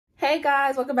Hey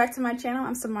guys, welcome back to my channel.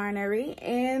 I'm Samara Nairee,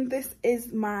 and this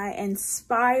is my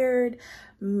inspired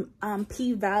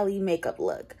P-Valley makeup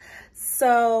look.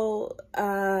 So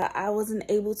I wasn't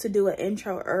able to do an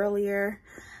intro earlier.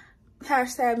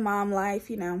 Hashtag mom life,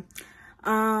 you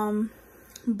know.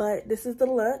 But this is the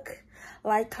look.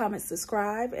 Like, comment,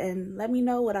 subscribe, and let me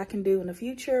know what I can do in the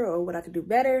future or what I can do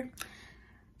better.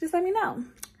 Just let me know.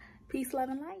 Peace, love,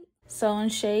 and light. So in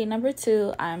shade number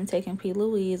 2, I'm taking P.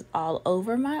 Louise all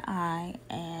over my eye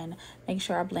and make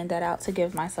sure I blend that out to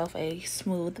give myself a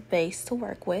smooth base to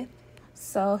work with.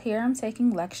 So here I'm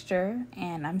taking Luxure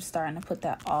and I'm starting to put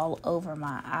that all over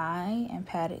my eye and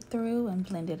pat it through and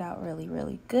blend it out really,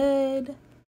 really good.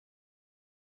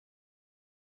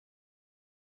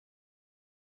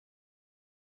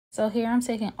 So here I'm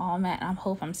taking All Matte. I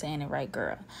hope I'm saying it right,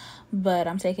 girl. But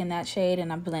I'm taking that shade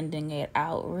and I'm blending it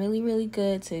out really, really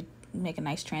good to make a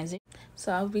nice transition.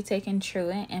 So I'll be taking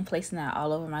Truant and placing that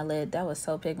all over my lid. That was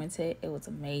so pigmented. It was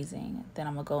amazing. Then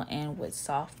I'm going to go in with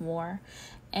Sophomore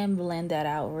and blend that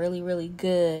out really, really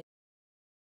good.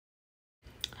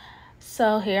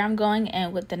 So here I'm going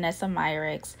in with the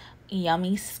MuaSamaraa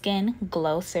Yummy Skin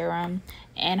Glow Serum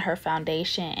and her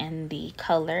foundation in the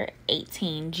color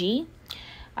 18G.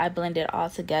 I blend it all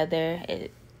together.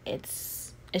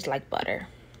 It's like butter.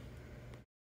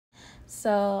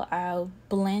 So I'm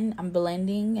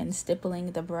blending and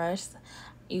stippling the brush.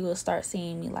 You will start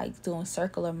seeing me like doing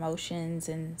circular motions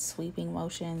and sweeping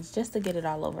motions just to get it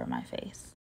all over my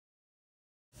face.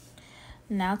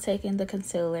 Now taking the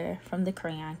concealer from the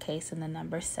crayon case in the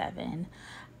number 7,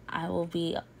 I will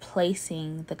be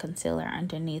placing the concealer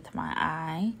underneath my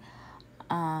eye,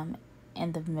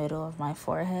 in the middle of my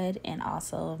forehead, and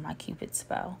also my Cupid's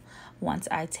bow. Once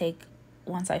I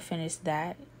finish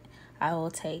that, I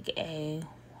will take a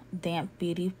damp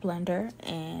beauty blender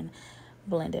and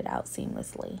blend it out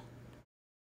seamlessly.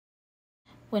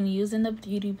 When using the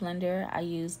beauty blender, I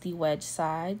use the wedge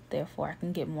side, therefore I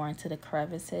can get more into the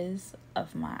crevices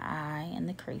of my eye and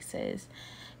the creases,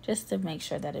 just to make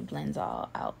sure that it blends all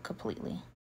out completely.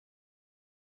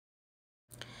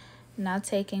 Now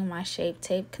taking my Shape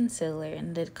Tape concealer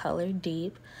in the color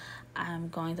Deep, I'm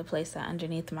going to place that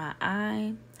underneath my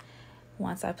eye.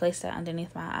 Once I place that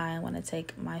underneath my eye, I want to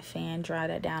take my fan, dry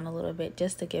that down a little bit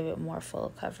just to give it more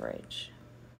full coverage.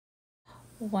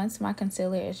 Once my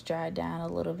concealer is dried down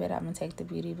a little bit, I'm going to take the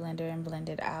beauty blender and blend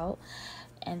it out.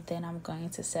 And then I'm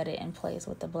going to set it in place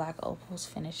with the Black Opals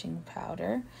finishing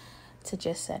powder to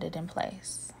just set it in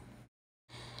place.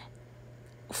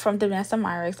 From the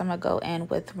MuaSamaraa, I'm going to go in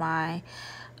with my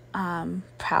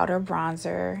powder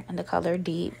bronzer in the color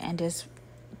Deep and just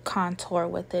contour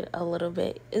with it a little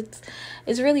bit. It's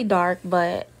really dark,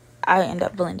 but I end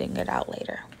up blending it out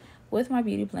later. With my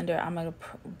beauty blender, I'm going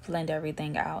to blend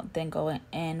everything out, then go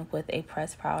in with a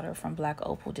pressed powder from Black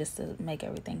Opal just to make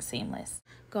everything seamless.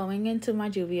 Going into my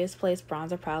Juvia's Place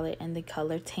bronzer palette in the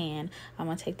color Tan, I'm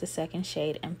going to take the second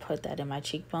shade and put that in my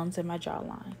cheekbones and my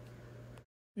jawline.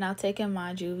 Now taking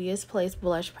my Juvia's Place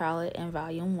blush palette in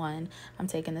volume 1, I'm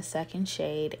taking the second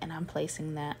shade and I'm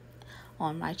placing that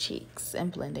on my cheeks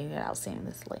and blending it out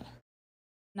seamlessly.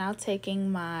 Now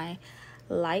taking my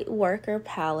Light Worker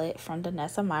palette from the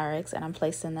MuaSamaraa and I'm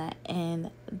placing that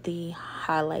in the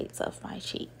highlights of my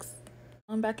cheeks.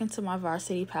 Going back into my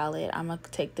Varsity palette, I'm going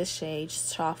to take the shade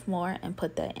Sophomore and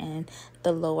put that in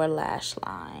the lower lash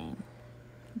line.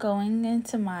 Going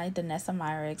into my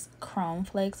MuaSamaraa Chrome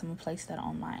Flakes, I'm going to place that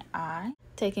on my eye.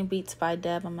 Taking Beats by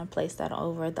Deb, I'm going to place that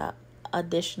over the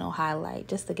additional highlight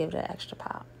just to give it an extra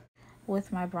pop.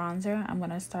 With my bronzer, I'm going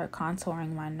to start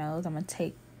contouring my nose. I'm going to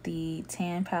take the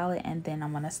Tan palette and then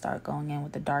I'm going to start going in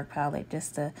with the dark palette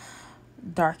just to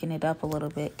darken it up a little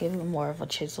bit, give it more of a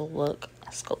chisel look,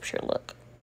 a sculpture look.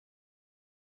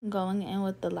 Going in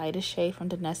with the lightest shade from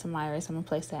the MuaSamaraa, I'm going to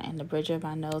place that in the bridge of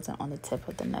my nose and on the tip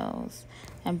of the nose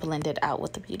and blend it out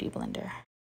with the beauty blender.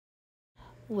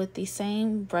 With the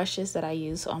same brushes that I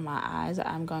use on my eyes,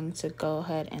 I'm going to go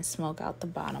ahead and smoke out the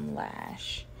bottom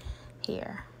lash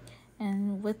here.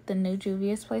 And with the new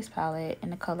Juvia's Place palette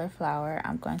in the color Flower,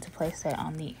 I'm going to place that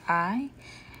on the eye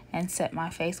and set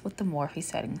my face with the Morphe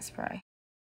setting spray.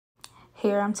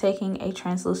 Here I'm taking a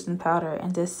translucent powder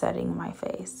and just setting my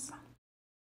face.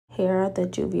 Here are the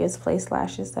Juvia's Place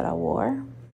lashes that I wore.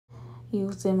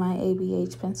 Using my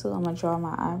ABH pencil, I'm going to draw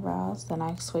my eyebrows. Then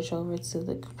I switch over to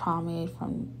the pomade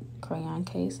from crayon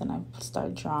case and I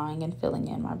start drawing and filling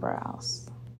in my brows.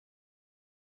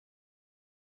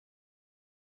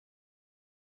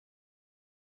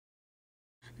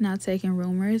 Now taking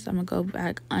Rumors, I'm going to go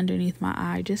back underneath my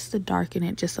eye just to darken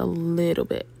it just a little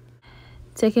bit.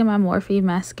 Taking my Morphe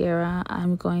mascara,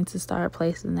 I'm going to start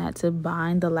placing that to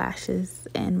bind the lashes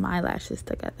and my lashes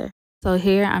together. So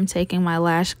here I'm taking my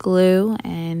lash glue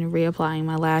and reapplying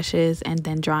my lashes and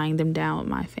then drying them down with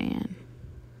my fan.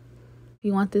 If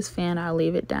you want this fan, I'll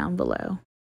leave it down below.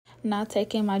 Now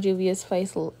taking my Juvia's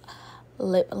Place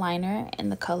lip liner in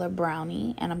the color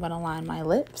Brownie, and I'm going to line my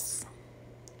lips.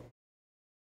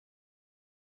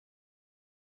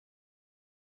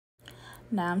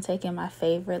 Now I'm taking my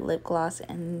favorite lip gloss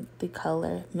in the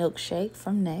color Milkshake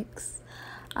from NYX.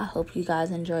 I hope you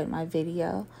guys enjoyed my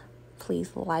video.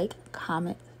 Please like,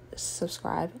 comment,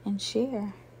 subscribe, and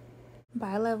share.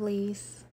 Bye, lovelies.